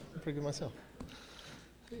pretty good myself.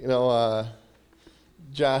 You know,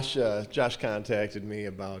 Josh contacted me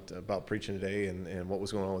about preaching today and what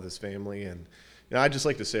was going on with his family, and I'd just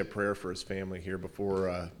like to say a prayer for his family here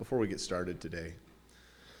before we get started today.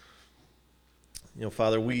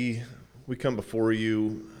 Father, we come before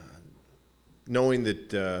you knowing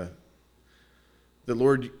that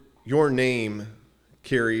Lord, your name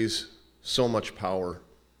carries so much power.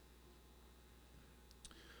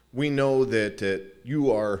 We know that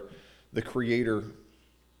you are the creator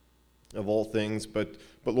of all things, but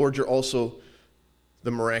Lord, you're also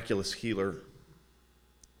the miraculous healer.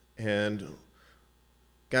 And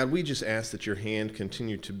God, we just ask that your hand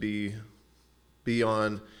continue to be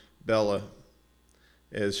on Bella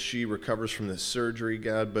as she recovers from this surgery,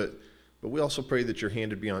 God, but we also pray that your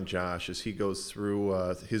hand would be on Josh as he goes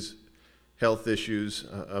through his health issues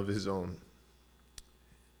of his own.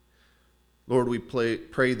 Lord, we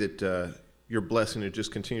pray that your blessing would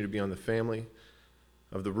just continue to be on the family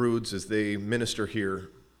of the Roods as they minister here,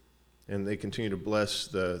 and they continue to bless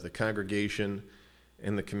the congregation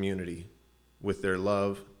and the community with their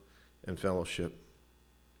love and fellowship.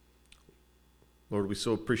 Lord, we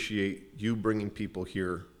so appreciate you bringing people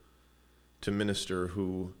here to minister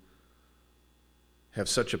who have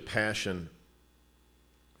such a passion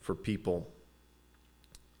for people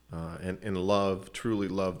and love, truly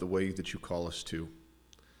love the way that you call us to.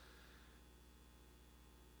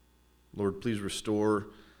 Lord, please restore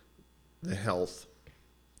the health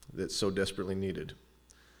that's so desperately needed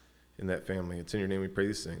in that family. It's in your name we pray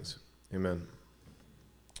these things. Amen.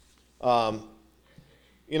 I'm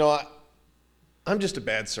just a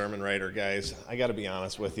bad sermon writer, guys. I got to be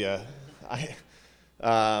honest with you. I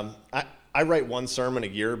write one sermon a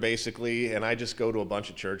year, basically, and I just go to a bunch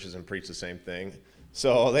of churches and preach the same thing.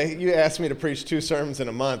 So you asked me to preach 2 sermons in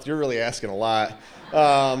a month. You're really asking a lot.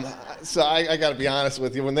 So I got to be honest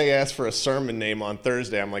with you. When they asked for a sermon name on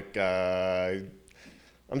Thursday, I'm like, I'm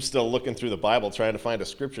still looking through the Bible trying to find a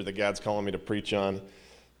scripture that God's calling me to preach on.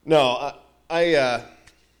 No, be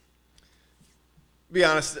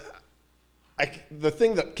honest. The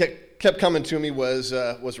thing that kept coming to me was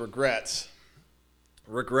regrets.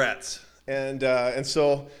 And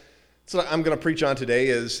so what I'm going to preach on today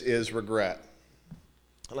is regret.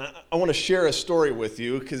 And I want to share a story with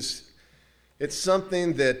you because it's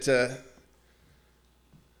something that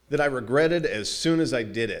I regretted as soon as I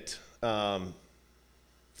did it. I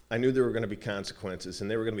knew there were going to be consequences, and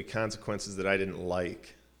they were going to be consequences that I didn't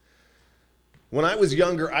like. When I was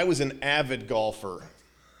younger, I was an avid golfer.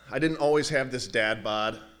 I didn't always have this dad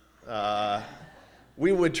bod.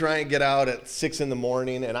 We would try and get out at 6 in the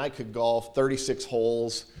morning, and I could golf 36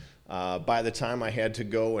 holes by the time I had to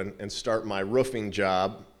go and start my roofing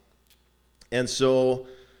job. And so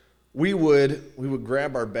we would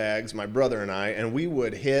grab our bags, my brother and I, and we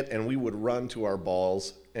would hit and we would run to our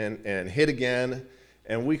balls and hit again,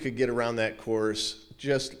 and we could get around that course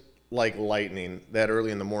just like lightning that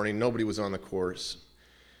early in the morning. Nobody was on the course.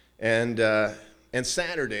 And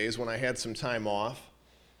Saturdays, when I had some time off,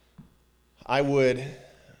 I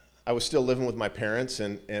was still living with my parents,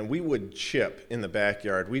 and we would chip in the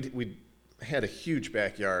backyard. We had a huge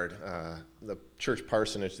backyard. The church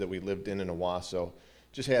parsonage that we lived in Owasso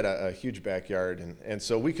just had a huge backyard, and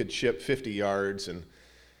so we could chip 50 yards,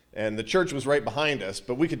 and the church was right behind us,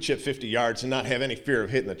 but we could chip 50 yards and not have any fear of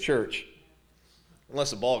hitting the church,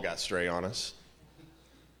 unless the ball got stray on us.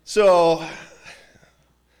 So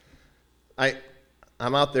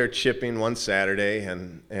I'm out there chipping one Saturday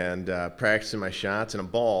and practicing my shots, and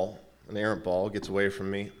an errant ball, gets away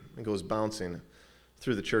from me and goes bouncing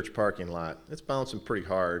through the church parking lot. It's bouncing pretty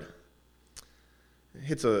hard. It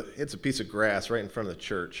hits a piece of grass right in front of the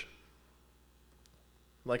church.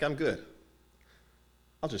 I'm like, I'm good.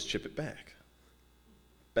 I'll just chip it back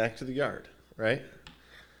to the yard, right?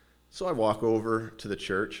 So I walk over to the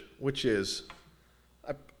church, which is,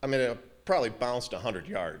 it probably bounced 100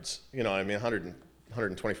 yards,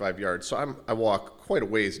 125 yards. So I walk quite a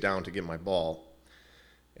ways down to get my ball,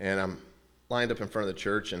 and I'm lined up in front of the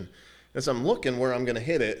church, and as I'm looking where I'm going to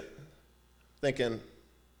hit it, thinking,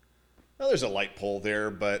 well, there's a light pole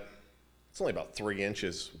there, but it's only about 3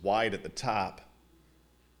 inches wide at the top.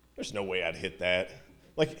 There's no way I'd hit that.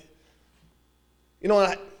 Like, you know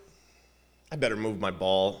what? I better move my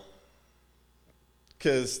ball,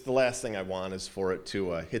 because the last thing I want is for it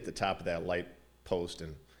to hit the top of that light post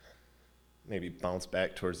and maybe bounce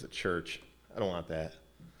back towards the church. I don't want that.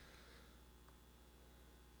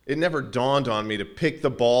 It never dawned on me to pick the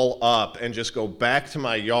ball up and just go back to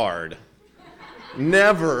my yard.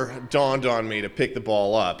 Never dawned on me to pick the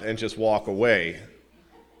ball up and just walk away.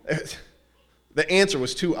 The answer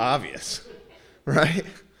was too obvious, right?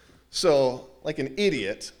 So, like an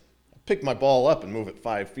idiot, I pick my ball up and move it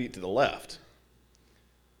 5 feet to the left.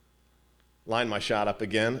 Line my shot up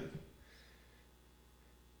again.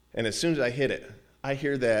 And as soon as I hit it, I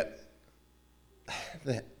hear that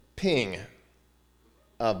ping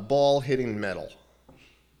of ball hitting metal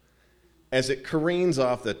as it careens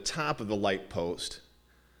off the top of the light post,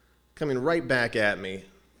 coming right back at me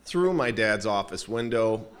through my dad's office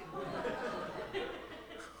window,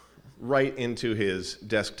 right into his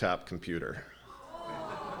desktop computer.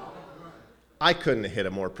 I couldn't have hit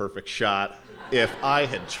a more perfect shot if I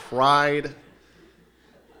had tried.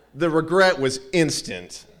 The regret was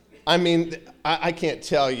instant. I mean, I can't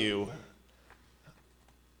tell you,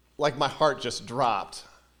 like my heart just dropped.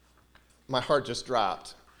 My heart just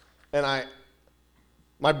dropped. And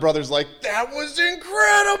my brother's like, that was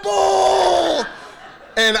incredible!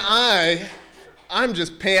 And I'm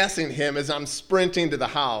just passing him as I'm sprinting to the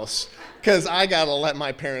house because I got to let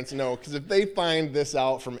my parents know, because if they find this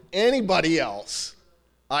out from anybody else,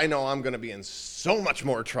 I know I'm going to be in so much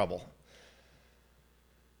more trouble.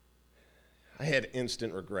 I had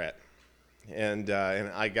instant regret. And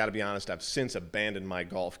I got to be honest, I've since abandoned my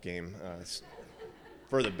golf game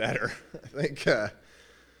for the better. I think,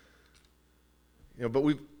 but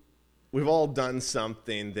we've all done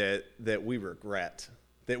something that we regret,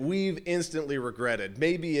 that we've instantly regretted.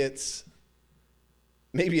 Maybe it's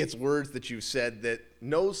words that you said that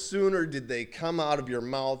no sooner did they come out of your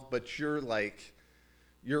mouth, but you're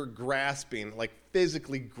grasping, like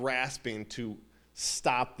physically grasping to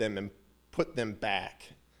stop them and put them back.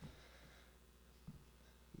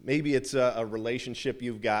 Maybe it's a relationship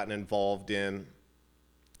you've gotten involved in,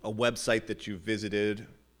 a website that you visited,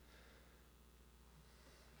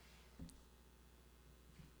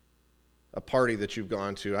 a party that you've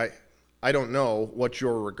gone to. I don't know what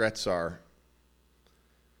your regrets are.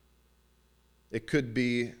 It could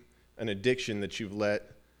be an addiction that you've let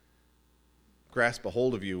grasp a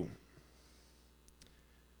hold of you,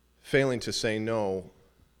 failing to say no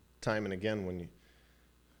time and again when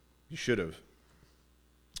you should have.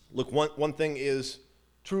 Look, one thing is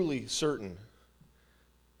truly certain.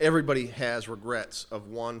 Everybody has regrets of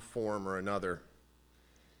one form or another.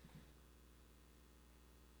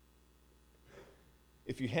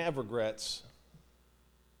 If you have regrets,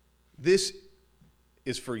 this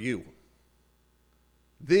is for you.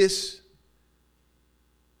 This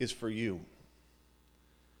is for you.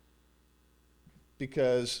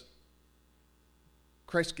 Because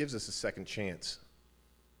Christ gives us a second chance,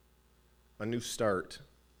 a new start.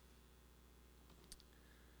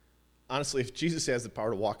 Honestly, if Jesus has the power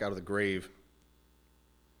to walk out of the grave,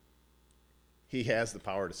 he has the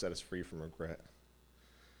power to set us free from regret.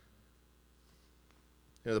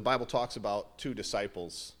 The Bible talks about two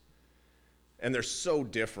disciples, and they're so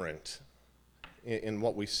different in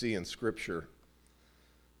what we see in Scripture.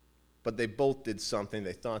 But they both did something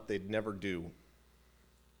they thought they'd never do.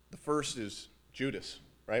 The first is Judas,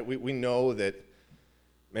 right? We know that,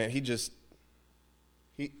 man, he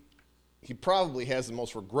probably has the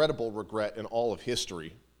most regrettable regret in all of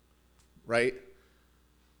history, right?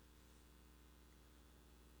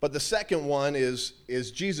 But the second one is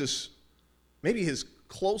Jesus, maybe his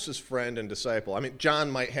closest friend and disciple. I mean,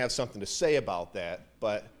 John might have something to say about that,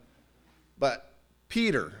 but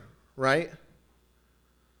Peter, right?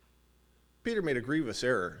 Peter made a grievous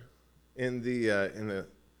error in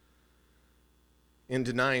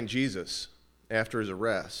denying Jesus after his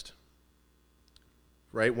arrest.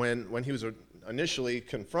 Right, when he was initially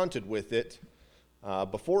confronted with it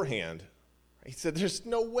beforehand, he said, there's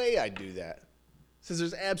no way I'd do that. He says,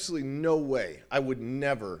 there's absolutely no way. I would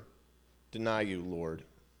never deny you, Lord.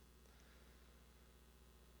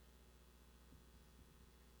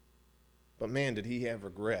 But man, did he have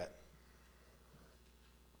regret.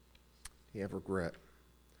 He had regret.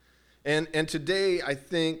 And today, I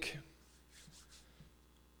think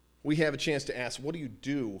we have a chance to ask, what do you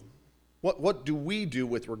do? What do we do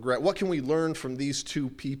with regret? What can we learn from these two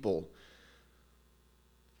people?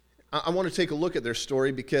 I want to take a look at their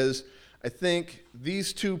story because I think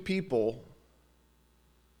these two people,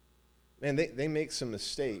 man, they make some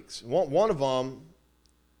mistakes. One of them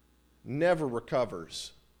never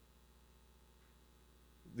recovers.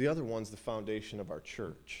 The other one's the foundation of our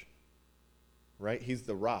church, right? He's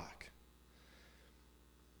the rock.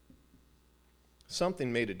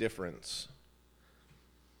 Something made a difference.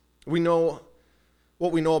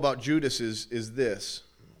 What we know about Judas is this.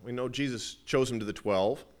 We know Jesus chose him to the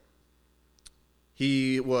 12.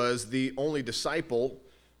 He was the only disciple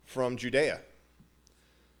from Judea.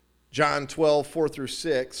 John 12, 4 through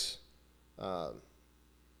 6.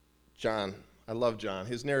 John, I love John.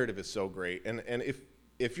 His narrative is so great. And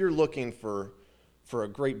if you're looking for a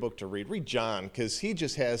great book to read John, because he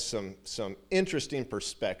just has some interesting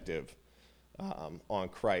perspective on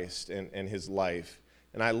Christ and his life.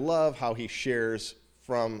 And I love how he shares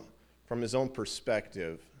from his own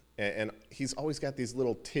perspective. And he's always got these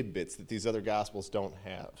little tidbits that these other Gospels don't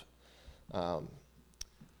have.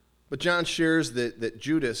 But John shares that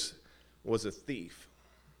Judas was a thief.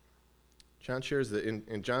 John shares that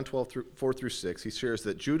in John 12, 4-6, he shares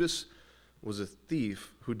that Judas was a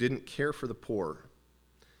thief who didn't care for the poor.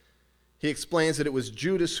 He explains that it was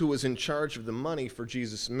Judas who was in charge of the money for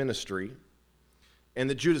Jesus' ministry, and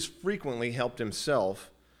that Judas frequently helped himself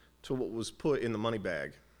to what was put in the money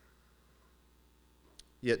bag.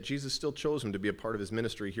 Yet Jesus still chose him to be a part of his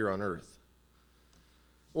ministry here on earth.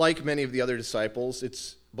 Like many of the other disciples,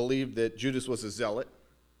 it's believed that Judas was a zealot.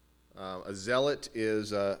 A zealot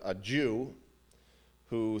is a Jew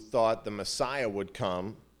who thought the Messiah would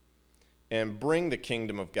come and bring the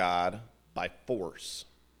kingdom of God by force,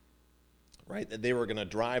 right? That they were going to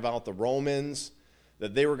drive out the Romans,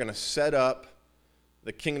 that they were going to set up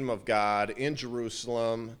the kingdom of God in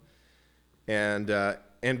Jerusalem and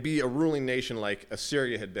be a ruling nation like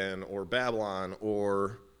Assyria had been, or Babylon,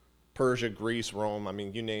 or Persia, Greece, Rome. I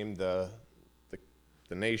mean, you name the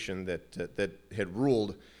nation that had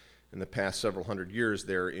ruled in the past several hundred years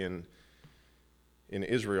there in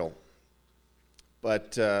Israel.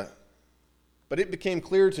 But it became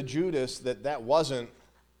clear to Judas that wasn't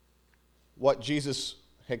what Jesus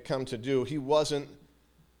had come to do. He wasn't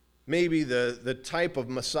maybe the type of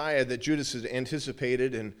Messiah that Judas had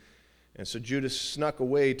anticipated, and so Judas snuck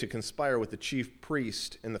away to conspire with the chief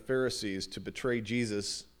priest and the Pharisees to betray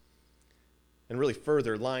Jesus and really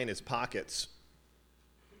further line his pockets.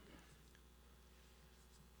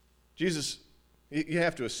 Jesus, you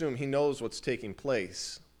have to assume he knows what's taking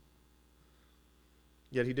place.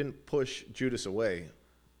 Yet he didn't push Judas away.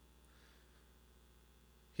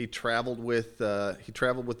 He traveled with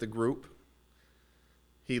the group.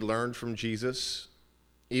 He learned from Jesus,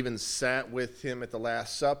 even sat with him at the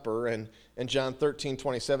Last Supper. And John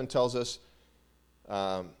 13:27 tells us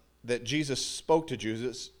that Jesus spoke to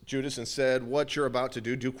Judas and said, "What you're about to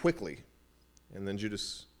do quickly." And then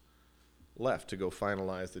Judas left to go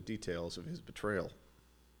finalize the details of his betrayal.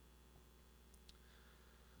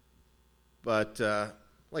 But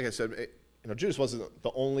like I said, Judas wasn't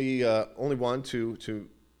the only one to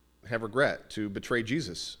have regret, to betray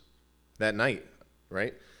Jesus that night,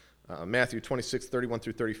 right? Matthew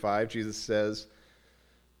 26:31-35, Jesus says,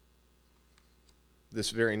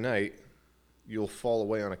 "This very night you'll fall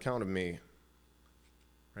away on account of me."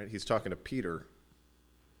 Right? He's talking to Peter.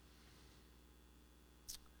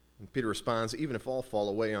 And Peter responds, "Even if all fall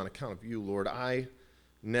away on account of you, Lord, I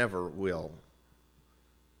never will."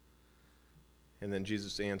 And then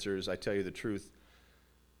Jesus answers, "I tell you the truth,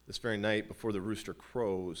 this very night before the rooster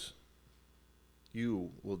crows,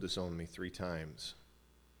 you will disown me 3 times.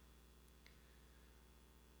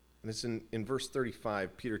 And it's in verse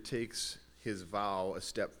 35, Peter takes his vow a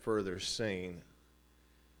step further, saying,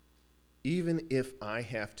 "Even if I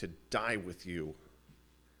have to die with you,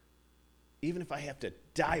 even if I have to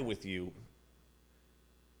die with you,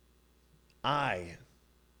 I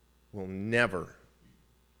will never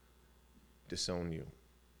disown you."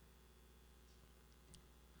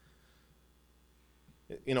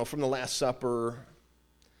 From the Last Supper,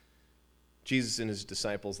 Jesus and his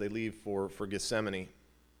disciples, they leave for Gethsemane.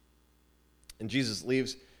 And Jesus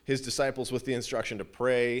leaves his disciples with the instruction to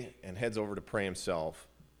pray and heads over to pray himself.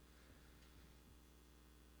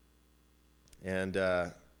 And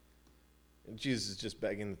Jesus is just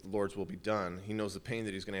begging that the Lord's will be done. He knows the pain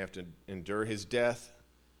that he's going to have to endure. His death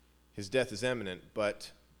is imminent,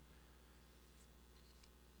 but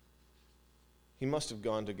he must have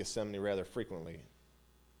gone to Gethsemane rather frequently.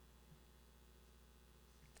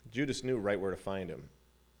 Judas knew right where to find him.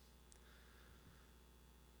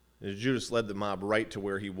 And Judas led the mob right to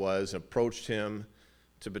where he was, approached him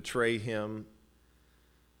to betray him.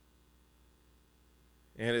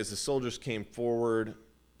 And as the soldiers came forward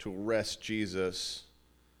to arrest Jesus,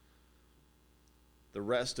 the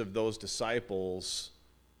rest of those disciples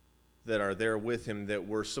that are there with him that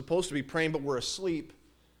were supposed to be praying but were asleep,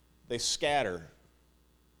 they scatter.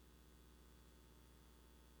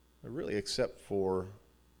 Really, except for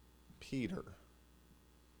Peter.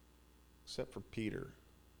 Except for Peter.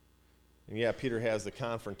 And yeah, Peter has the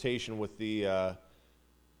confrontation with the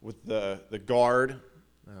guard,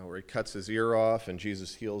 where he cuts his ear off and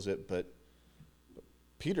Jesus heals it, but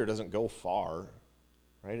Peter doesn't go far,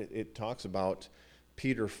 right? It talks about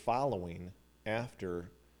Peter following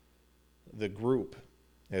after the group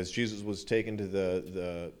as Jesus was taken to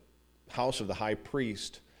the house of the high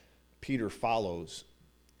priest, Peter follows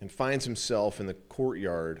and finds himself in the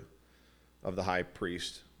courtyard of the high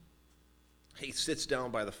priest. He sits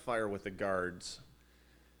down by the fire with the guards.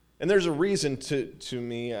 And there's a reason to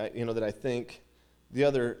me, that I think the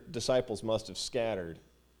other disciples must have scattered.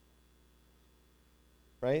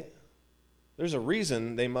 Right? There's a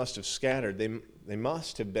reason they must have scattered. They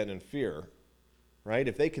must have been in fear. Right?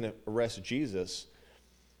 If they can arrest Jesus,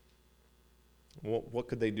 what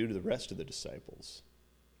could they do to the rest of the disciples?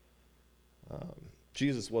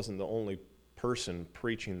 Jesus wasn't the only person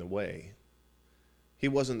preaching the way. He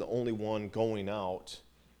wasn't the only one going out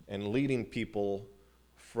and leading people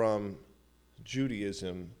from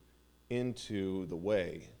Judaism into the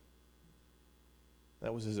way.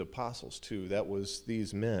 That was his apostles too. That was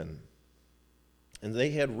these men. And they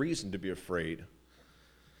had reason to be afraid.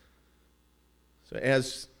 So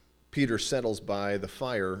as Peter settles by the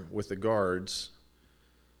fire with the guards,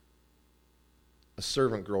 a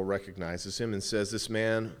servant girl recognizes him and says, "This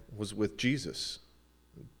man was with Jesus."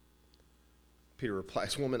 Peter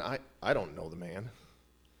replies, "Woman, I don't know the man."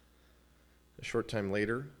 A short time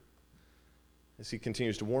later, as he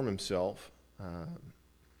continues to warm himself,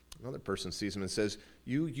 another person sees him and says,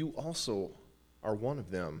 You also are one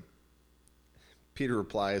of them." Peter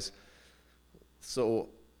replies so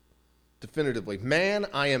definitively, "Man,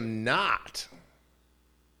 I am not."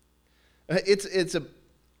 It's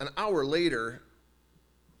an hour later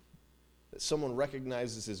that someone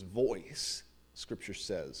recognizes his voice, Scripture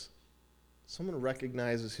says. Someone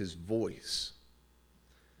recognizes his voice,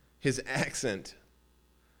 his accent,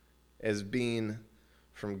 as being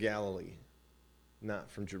from Galilee,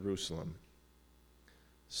 not from Jerusalem,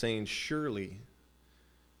 saying, surely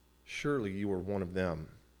you are one of them,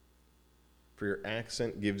 for your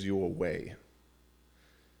accent gives you away."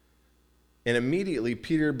 And immediately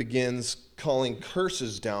Peter begins calling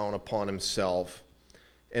curses down upon himself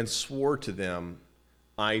and swore to them,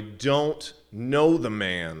 "I don't know the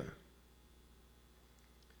man."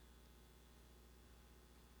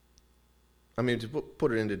 I mean, to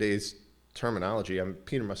put it in today's terminology,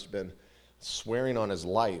 Peter must have been swearing on his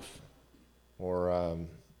life. Or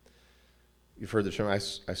you've heard the term, I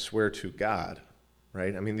swear to God,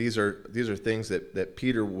 right? I mean, these are things that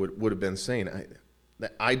Peter would have been saying.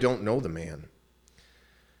 I don't know the man.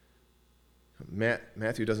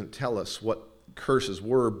 Matthew doesn't tell us what curses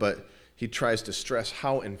were, but he tries to stress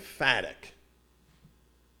how emphatic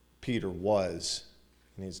Peter was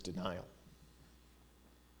in his denial.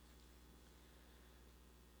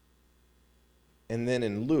 And then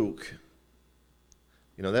in Luke,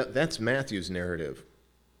 that's Matthew's narrative.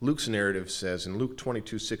 Luke's narrative says, in Luke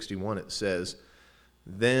 22:61, it says,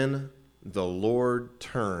 "Then the Lord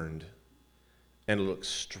turned and looked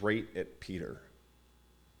straight at Peter."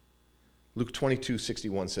 Luke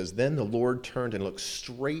 22:61 says, "Then the Lord turned and looked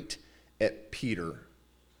straight at Peter.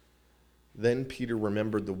 Then Peter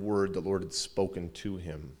remembered the word the Lord had spoken to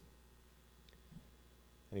him.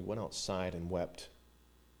 And he went outside and wept."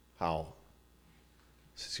 How?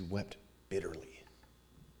 It says he wept bitterly.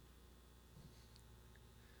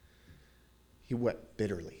 He wept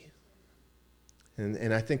bitterly.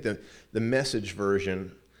 And I think the Message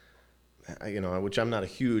version, which I'm not a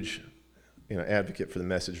huge advocate for the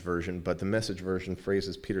Message version, but the Message version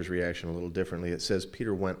phrases Peter's reaction a little differently. It says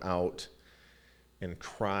Peter went out and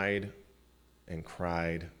cried and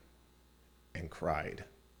cried and cried.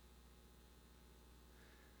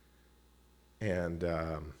 And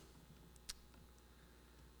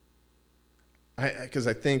because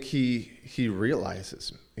I think he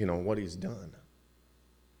realizes, what he's done.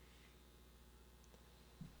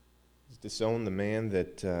 He's disowned the man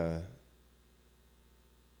that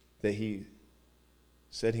he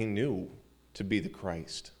said he knew to be the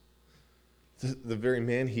Christ. The very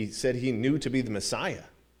man he said he knew to be the Messiah.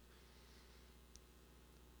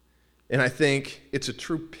 And I think it's a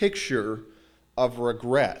true picture of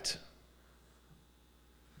regret.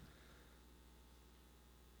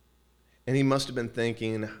 And he must have been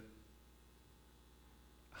thinking,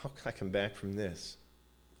 how can I come back from this?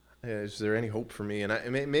 Is there any hope for me?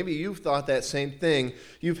 And maybe you've thought that same thing.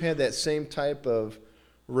 You've had that same type of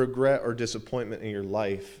regret or disappointment in your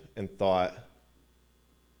life and thought,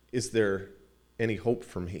 is there any hope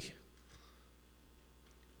for me?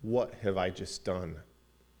 What have I just done?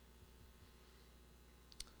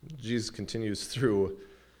 Jesus continues through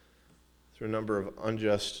a number of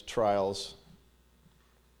unjust trials,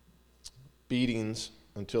 beatings,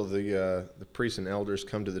 until the priests and elders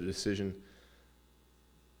come to the decision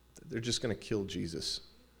that they're just going to kill Jesus.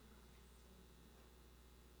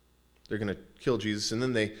 They're going to kill Jesus, and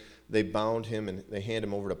then they bound him and they hand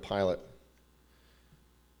him over to Pilate.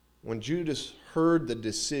 when Judas heard the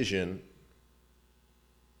decision,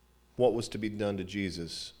 what was to be done to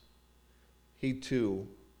Jesus, he too,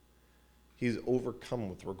 he's overcome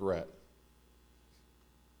with regret.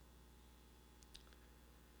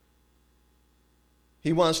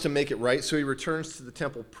 He wants to make it right, so he returns to the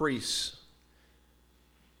temple priests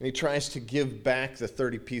and he tries to give back the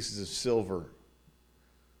 30 pieces of silver.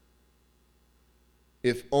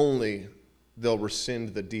 If only they'll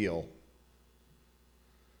rescind the deal.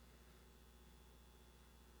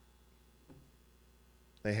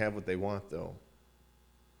 They have what they want, though.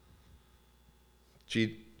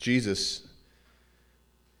 Jesus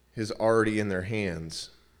is already in their hands.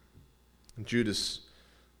 And Judas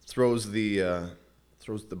throws the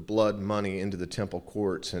blood money into the temple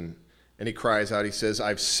courts, and he cries out. He says,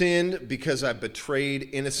 "I've sinned because I've betrayed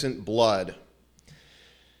innocent blood."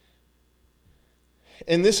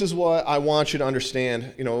 And this is what I want you to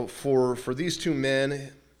understand. For these two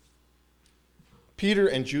men, Peter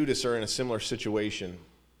and Judas are in a similar situation.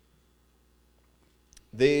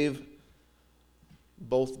 They've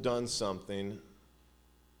both done something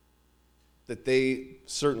that they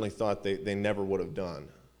certainly thought they never would have done,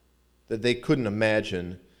 that they couldn't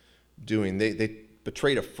imagine doing. They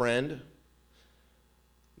betrayed a friend.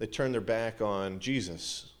 They turned their back on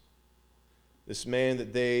Jesus, this man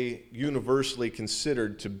that they universally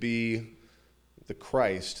considered to be the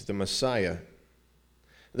Christ, the Messiah.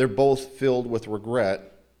 They're both filled with regret.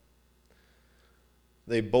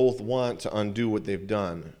 They both want to undo what they've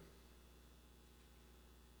done.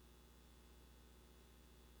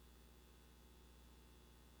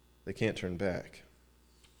 They can't turn back.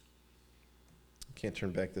 Can't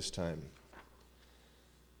turn back this time.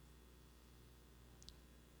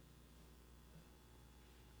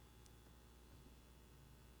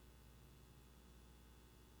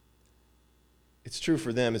 It's true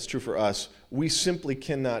for them, it's true for us. We simply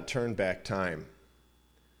cannot turn back time.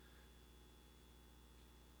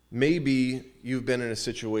 Maybe you've been in a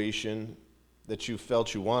situation that you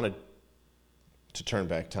felt you wanted to turn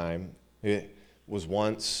back time. It was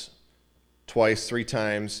once, twice, 3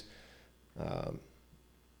 times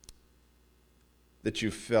that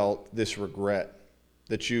you felt this regret,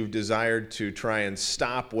 that you've desired to try and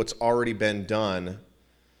stop what's already been done.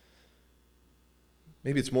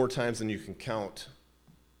 Maybe it's more times than you can count.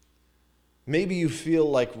 Maybe you feel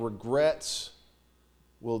like regrets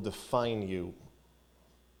will define you.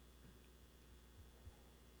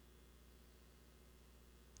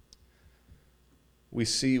 We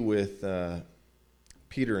see with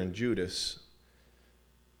Peter and Judas,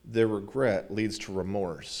 their regret leads to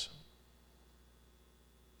remorse.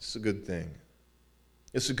 It's a good thing.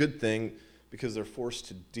 It's a good thing because they're forced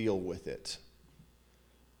to deal with it.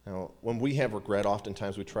 Now, when we have regret,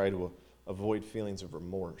 oftentimes we try to avoid feelings of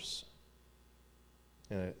remorse.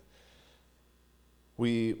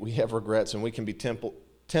 We have regrets, and we can be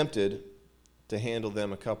tempted to handle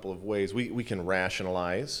them a couple of ways. We can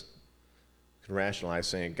rationalize. We can rationalize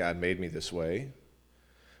saying, God made me this way.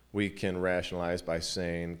 We can rationalize by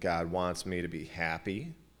saying, God wants me to be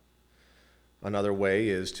happy. Another way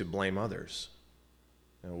is to blame others.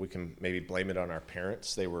 We can maybe blame it on our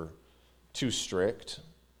parents. They were too strict.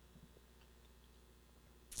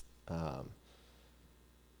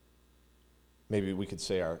 Maybe we could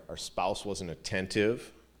say our spouse wasn't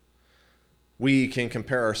attentive. We can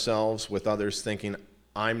compare ourselves with others thinking,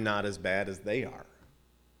 I'm not as bad as they are.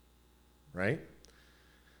 Right?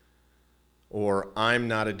 Or I'm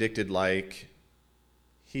not addicted like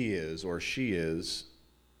he is or she is.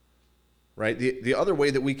 Right? The other way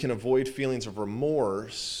that we can avoid feelings of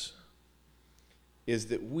remorse is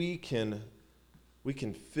that we can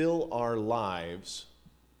fill our lives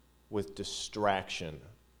with distraction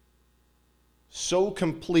so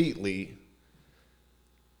completely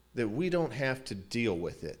that we don't have to deal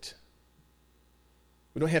with it.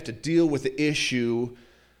 We don't have to deal with the issue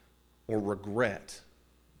or regret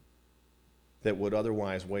that would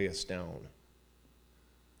otherwise weigh us down.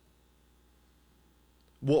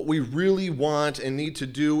 What we really want and need to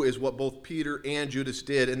do is what both Peter and Judas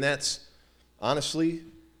did, and that's, honestly,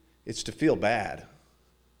 it's to feel bad.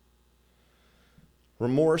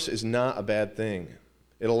 Remorse is not a bad thing.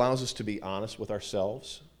 It allows us to be honest with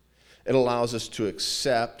ourselves. It allows us to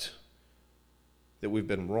accept that we've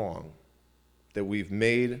been wrong, that we've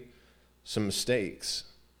made some mistakes.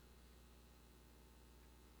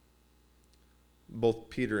 Both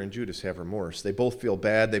Peter and Judas have remorse. They both feel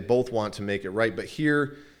bad. They both want to make it right. But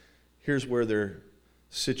here's where their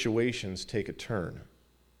situations take a turn.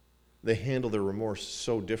 They handle their remorse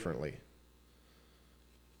so differently.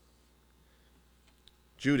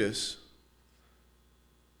 Judas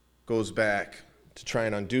goes back to try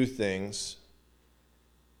and undo things.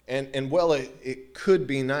 And well, it could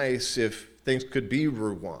be nice if things could be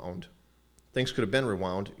rewound. Things could have been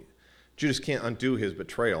rewound. Judas can't undo his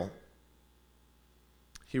betrayal.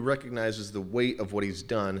 He recognizes the weight of what he's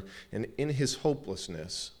done, and in his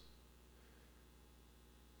hopelessness,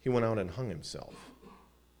 he went out and hung himself.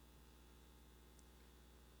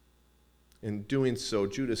 In doing so,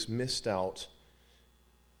 Judas missed out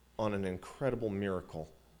on an incredible miracle.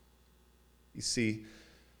 You see,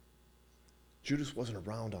 Judas wasn't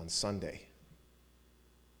around on Sunday.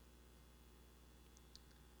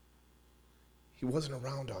 He wasn't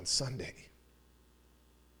around on Sunday.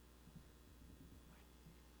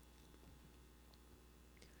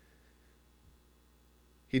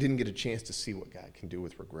 He didn't get a chance to see what God can do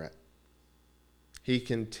with regret. He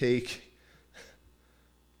can take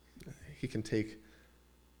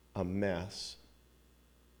a mess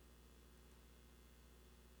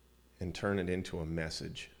and turn it into a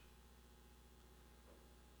message.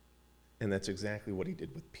 And that's exactly what he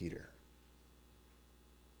did with Peter.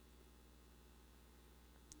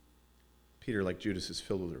 Peter, like Judas, is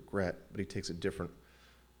filled with regret, but he takes a different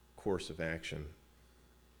course of action.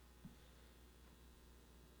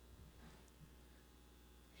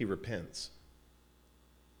 He repents.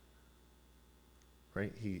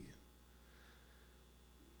 Right?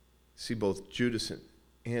 See, both Judas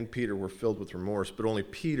and Peter were filled with remorse, but only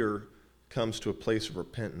Peter comes to a place of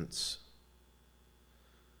repentance.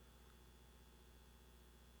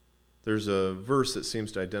 There's a verse that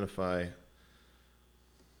seems to identify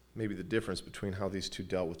maybe the difference between how these two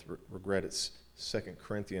dealt with regret. It's 2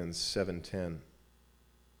 Corinthians 7:10. It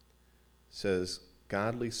says,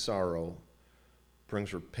 "Godly sorrow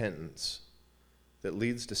brings repentance that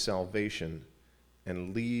leads to salvation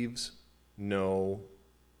and leaves no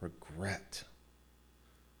regret.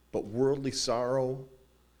 But worldly sorrow,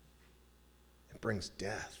 it brings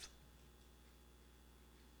death."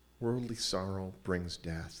 Worldly sorrow brings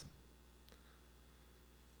death.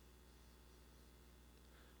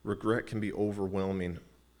 Regret can be overwhelming,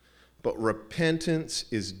 but repentance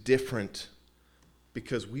is different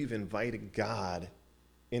because we've invited God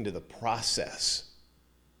into the process.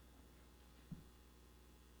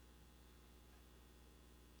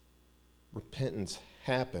 Repentance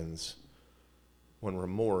happens when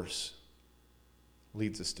remorse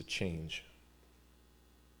leads us to change.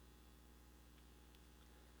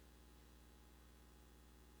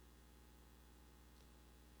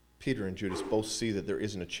 Peter and Judas both see that there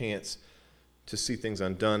isn't a chance to see things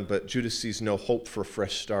undone, but Judas sees no hope for a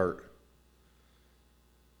fresh start.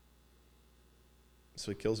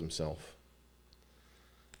 So he kills himself,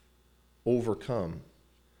 overcome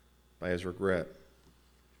by his regret.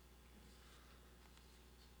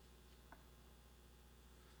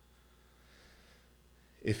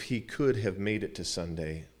 If he could have made it to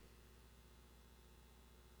Sunday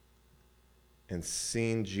and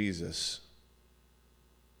seen Jesus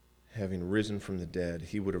having risen from the dead,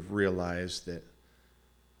 he would have realized that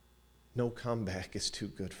no comeback is too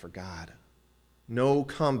good for God. No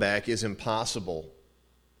comeback is impossible.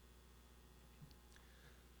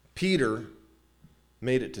 Peter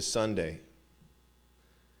made it to Sunday.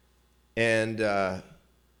 And I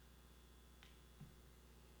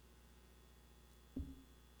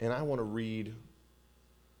want to read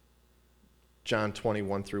John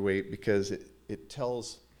 20:1-8 because it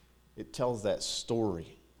tells that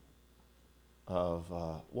story of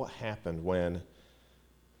what happened when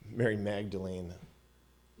Mary Magdalene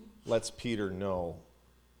lets Peter know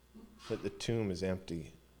that the tomb is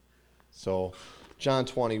empty. So John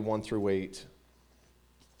 20:1-8.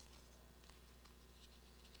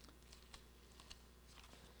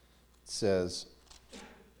 Says,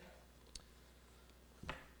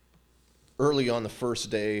 "Early on the first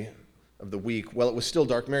day of the week, while it was still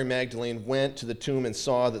dark, Mary Magdalene went to the tomb and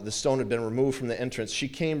saw that the stone had been removed from the entrance. She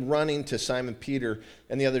came running to Simon Peter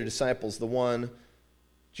and the other disciples, the one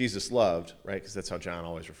Jesus loved," right? Because that's how John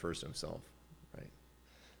always refers to himself, right?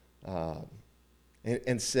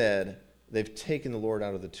 And said, "They've taken the Lord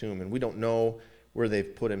out of the tomb, and we don't know where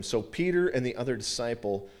they've put him." So Peter and the other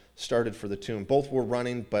disciple started for the tomb. Both were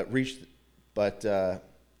running, but the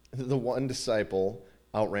one disciple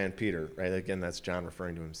outran Peter, right? Again, that's John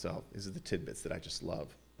referring to himself. These are the tidbits that I just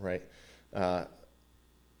love, right?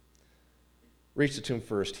 Reached the tomb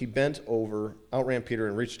first. He bent over, outran Peter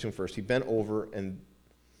and reached the tomb first. He bent over and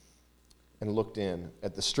looked in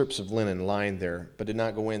at the strips of linen lying there, but did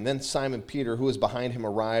not go in. Then Simon Peter, who was behind him,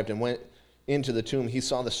 arrived and went into the tomb. He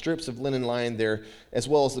saw the strips of linen lying there, as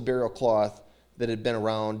well as the burial cloth that had been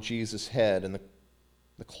around Jesus' head, and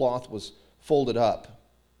the cloth was folded up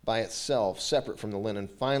by itself, separate from the linen.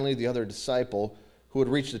 Finally, the other disciple, who had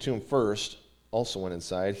reached the tomb first, also went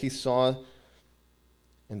inside. He saw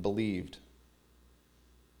and believed.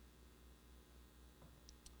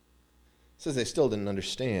 It says they still didn't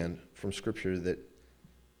understand from Scripture that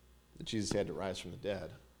Jesus had to rise from the dead.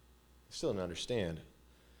 They still didn't understand.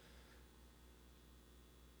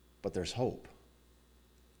 But there's hope.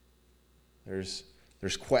 There's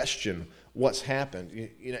question. What's happened?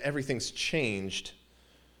 You know, everything's changed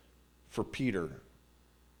for Peter.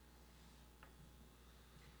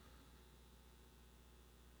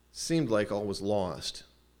 Seemed like all was lost,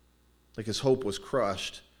 like his hope was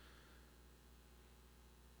crushed.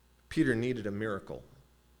 Peter needed a miracle.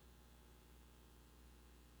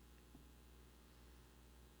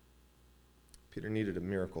 Peter needed a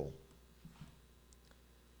miracle,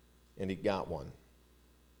 and he got one.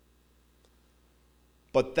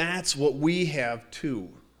 But that's what we have too.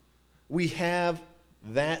 We have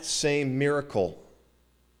that same miracle.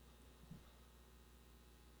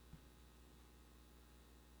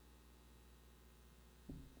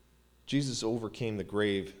 Jesus overcame the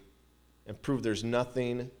grave and proved there's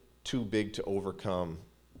nothing too big to overcome.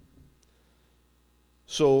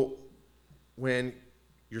 So when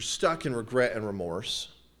you're stuck in regret and remorse,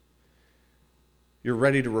 you're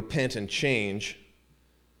ready to repent and change,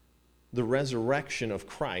 the resurrection of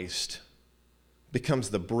Christ becomes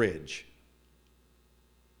the bridge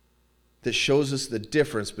that shows us the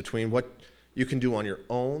difference between what you can do on your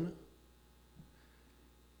own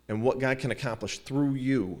and what God can accomplish through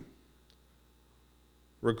you.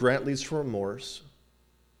 Regret leads to remorse.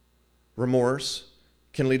 Remorse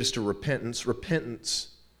can lead us to repentance. Repentance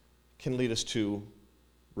can lead us to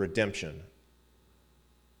redemption.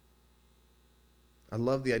 I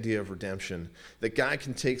love the idea of redemption, that God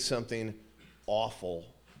can take something awful,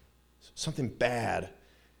 something bad,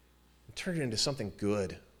 and turn it into something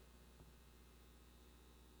good,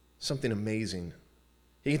 something amazing.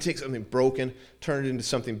 He can take something broken, turn it into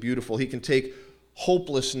something beautiful. He can take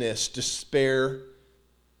hopelessness, despair,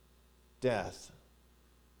 death,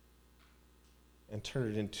 and turn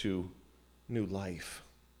it into new life.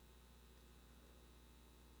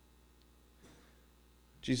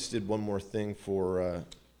 Jesus did one more thing for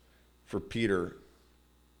Peter.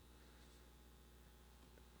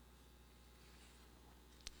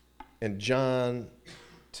 And John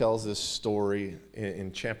tells this story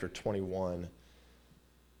in chapter 21,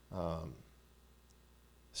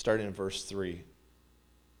 starting in verse 3.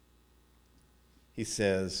 He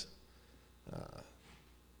says,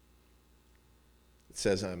 it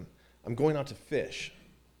says, I'm going out to fish.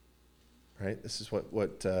 Right? This is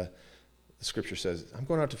what the Scripture says. I'm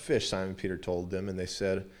going out to fish, Simon Peter told them, and they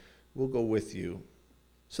said, we'll go with you.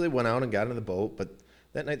 So they went out and got into the boat, but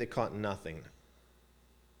that night they caught nothing.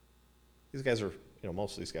 These guys are,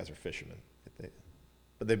 most of these guys are fishermen.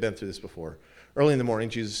 But they've been through this before. Early in the morning,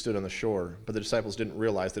 Jesus stood on the shore, but the disciples didn't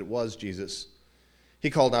realize that it was Jesus. He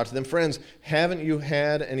called out to them, friends, haven't you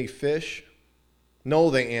had any fish? No,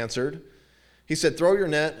 they answered. He said, throw your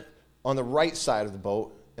net on the right side of the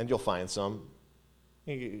boat, and you'll find some.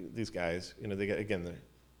 These guys,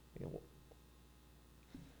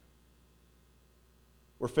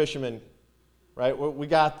 we're fishermen, right? We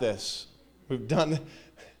got this. We've done.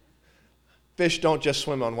 Fish don't just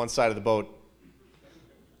swim on one side of the boat,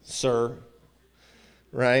 sir,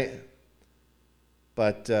 right?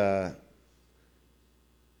 But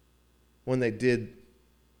when they did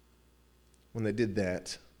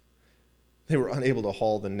that, they were unable to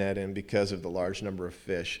haul the net in because of the large number of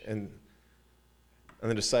fish. And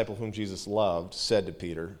the disciple whom Jesus loved said to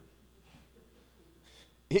Peter,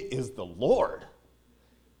 it is the Lord.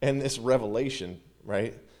 And this revelation,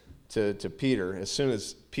 right, to Peter, as soon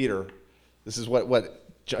as Peter, this is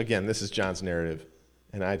again, this is John's narrative,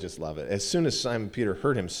 and I just love it. As soon as Simon Peter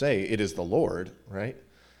heard him say, it is the Lord, right,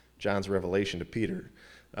 John's revelation to Peter,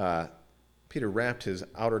 Peter wrapped his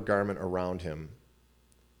outer garment around him,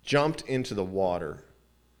 jumped into the water,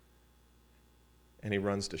 and he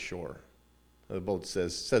runs to shore. The boat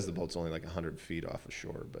says the boat's only like 100 feet off of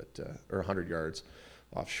shore, or 100 yards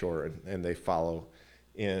offshore, and they follow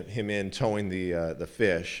him in towing the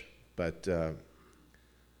fish. But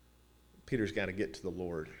Peter's got to get to the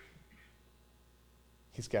Lord.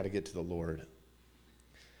 He's got to get to the Lord.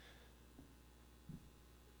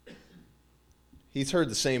 He's heard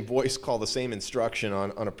the same voice call the same instruction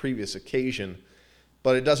on a previous occasion,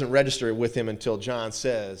 but it doesn't register with him until John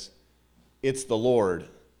says, it's the Lord.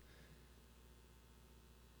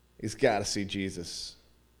 He's got to see Jesus.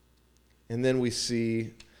 And then we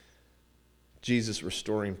see Jesus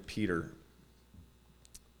restoring Peter.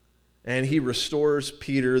 And he restores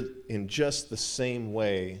Peter in just the same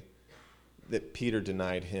way that Peter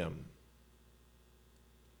denied him.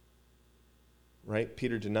 right?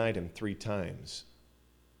 Peter denied him 3 times.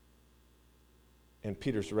 And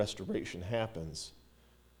Peter's restoration happens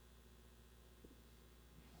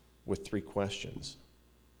with 3 questions.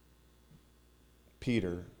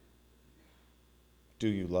 Peter, do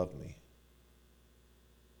you love me?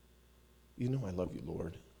 You know I love you,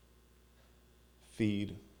 Lord.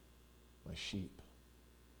 Feed my sheep.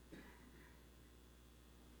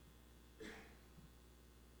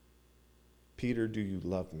 Peter, do you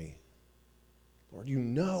love me? Lord, you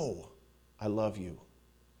know I love you.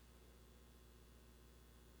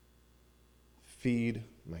 Feed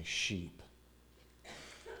my sheep.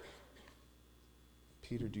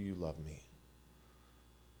 Peter, do you love me?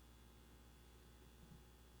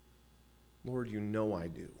 Lord, you know I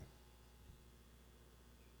do.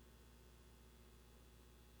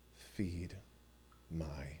 Feed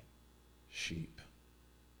my sheep.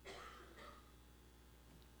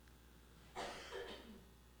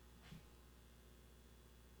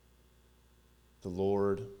 The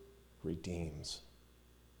Lord redeems.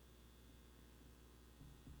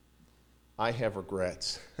 I have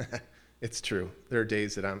regrets. It's true. There are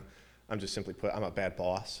days that I'm just simply put, I'm a bad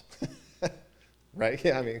boss. Right?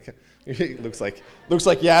 Yeah, I mean, it looks like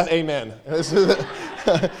yeah, amen.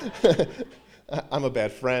 I'm a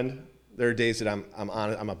bad friend. There are days that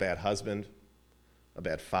I'm a bad husband, a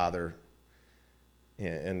bad father,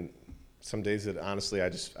 and some days that honestly I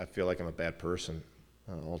feel like I'm a bad person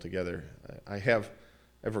altogether. I have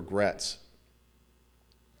regrets.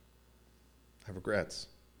 I have regrets.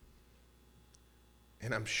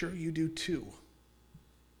 And I'm sure you do too.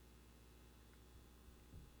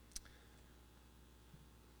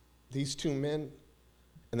 These 2 men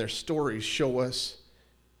and their stories show us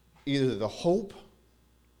either the hope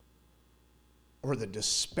or the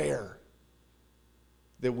despair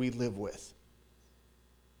that we live with.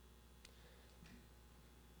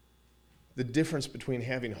 The difference between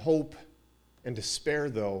having hope and despair,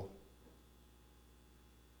 though,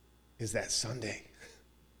 is that Sunday.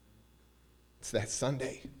 It's that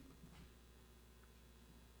Sunday.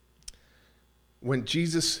 When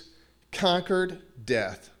Jesus conquered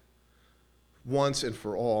death once and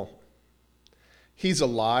for all. He's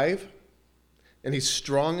alive, and he's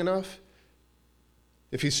strong enough.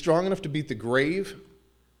 If he's strong enough to beat the grave,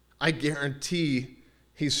 I guarantee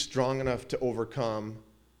he's strong enough to overcome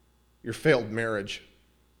your failed marriage.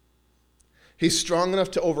 He's strong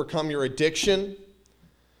enough to overcome your addiction.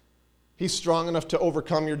 He's strong enough to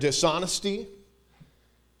overcome your dishonesty.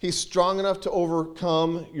 He's strong enough to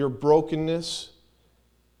overcome your brokenness.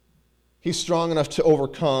 He's strong enough to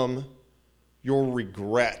overcome your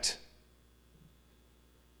regret.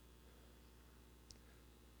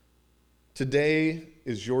 Today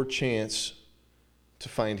is your chance to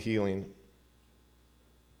find healing.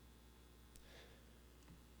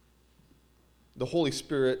 The Holy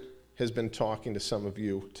Spirit has been talking to some of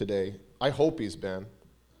you today. I hope he's been.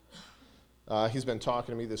 He's been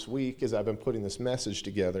talking to me this week as I've been putting this message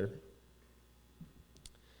together.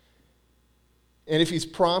 And if he's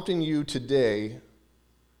prompting you today,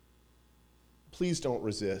 please don't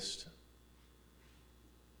resist.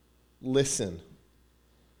 Listen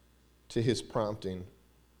to his prompting.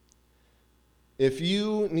 If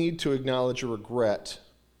you need to acknowledge a regret,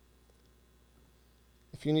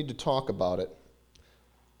 if you need to talk about it,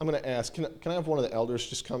 I'm going to ask, can I have one of the elders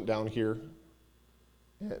just come down here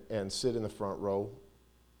and sit in the front row?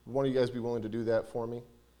 Would one of you guys be willing to do that for me?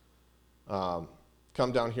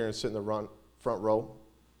 Come down here and sit in the front row.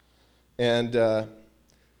 And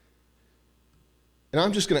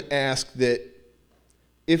I'm just going to ask that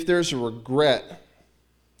if there's a regret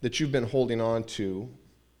that you've been holding on to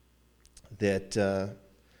that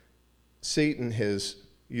Satan has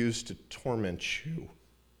used to torment you,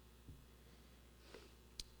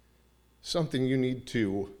 something you need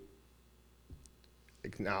to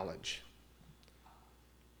acknowledge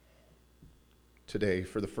today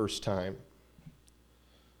for the first time.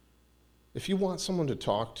 If you want someone to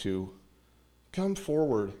talk to, come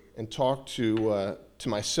forward and talk to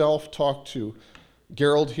myself, talk to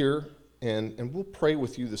Gerald here, and we'll pray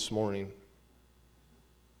with you this morning.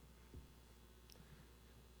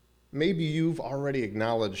 Maybe you've already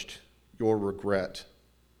acknowledged your regret.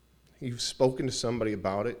 You've spoken to somebody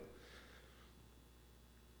about it.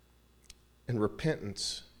 And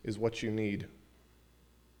repentance is what you need.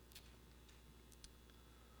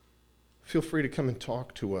 Feel free to come and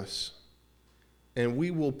talk to us. And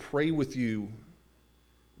we will pray with you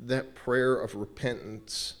that prayer of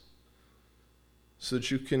repentance so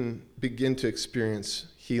that you can begin to experience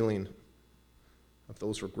healing of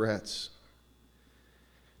those regrets.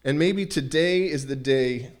 And maybe today is the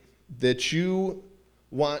day that you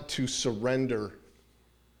want to surrender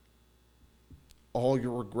all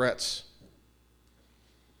your regrets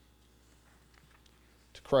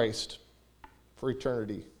to Christ for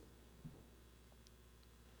eternity.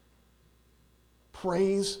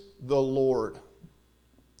 Praise the Lord.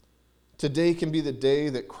 Today can be the day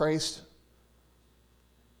that Christ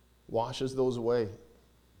washes those away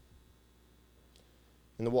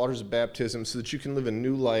in the waters of baptism so that you can live a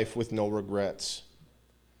new life with no regrets.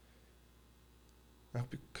 I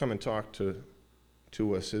hope you come and talk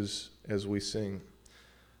to us as we sing.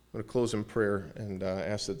 I'm going to close in prayer and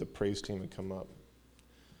ask that the praise team would come up.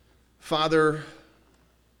 Father,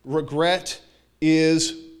 regret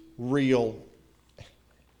is real.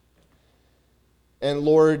 And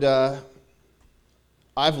Lord,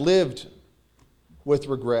 I've lived with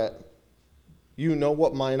regret. You know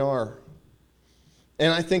what mine are.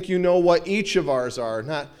 And I think you know what each of ours are.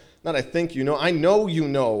 Not I think you know. I know you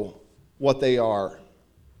know what they are.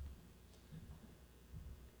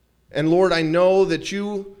 And Lord, I know that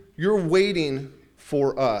you're waiting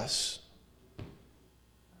for us.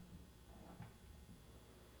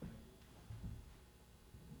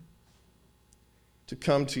 To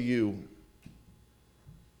come to you.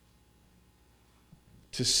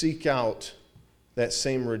 To seek out that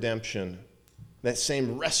same redemption, that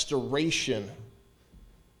same restoration,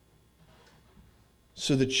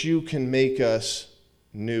 so that you can make us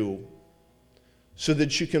new, so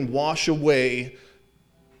that you can wash away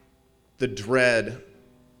the dread,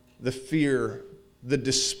 the fear, the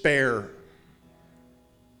despair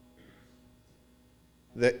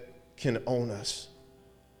that can own us.